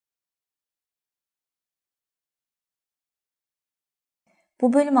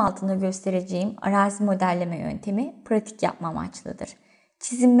Bu bölüm altında göstereceğim arazi modelleme yöntemi pratik yapma amaçlıdır.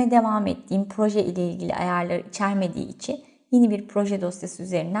 Çizimime devam ettiğim proje ile ilgili ayarları içermediği için yeni bir proje dosyası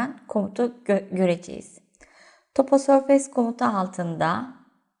üzerinden komutu göreceğiz. TopoSurface komutu altında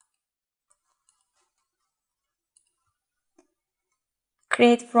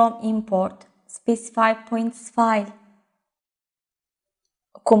Create from Import Specify Points File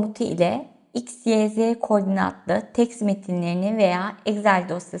komutu ile X, Y, Z koordinatlı text metinlerini veya Excel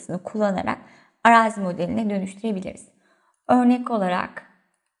dosyasını kullanarak arazi modeline dönüştürebiliriz. Örnek olarak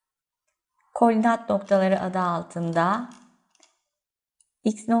koordinat noktaları adı altında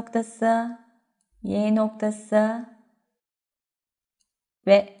X noktası, Y noktası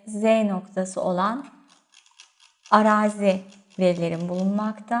ve Z noktası olan arazi verilerim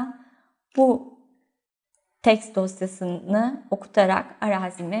bulunmakta. Bu text dosyasını okutarak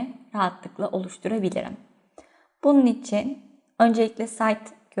arazimi rahatlıkla oluşturabilirim. Bunun için öncelikle site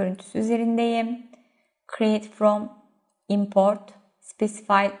görüntüsü üzerindeyim. Create from Import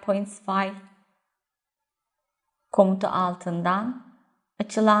Specify Points File komutu altından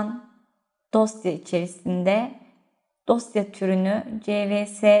açılan dosya içerisinde dosya türünü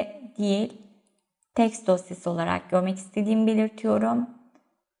CVS değil text dosyası olarak görmek istediğimi belirtiyorum.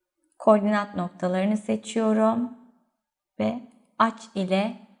 Koordinat noktalarını seçiyorum ve aç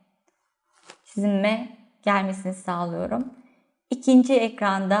ile çizime gelmesini sağlıyorum. İkinci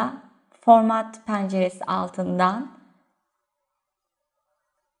ekranda format penceresi altından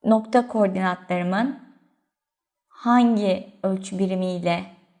nokta koordinatlarımın hangi ölçü birimiyle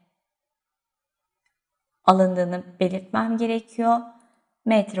alındığını belirtmem gerekiyor.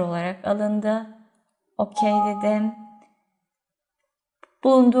 Metre olarak alındı. OK dedim.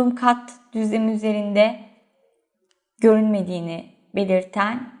 Bulunduğum kat düzlemi üzerinde görünmediğini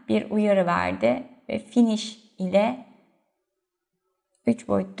belirten bir uyarı verdi ve finish ile 3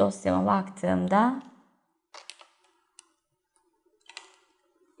 boyut dosyama baktığımda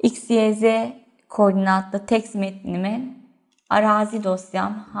X, Y, Z koordinatlı text metnimin arazi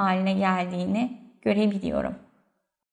dosyam haline geldiğini görebiliyorum.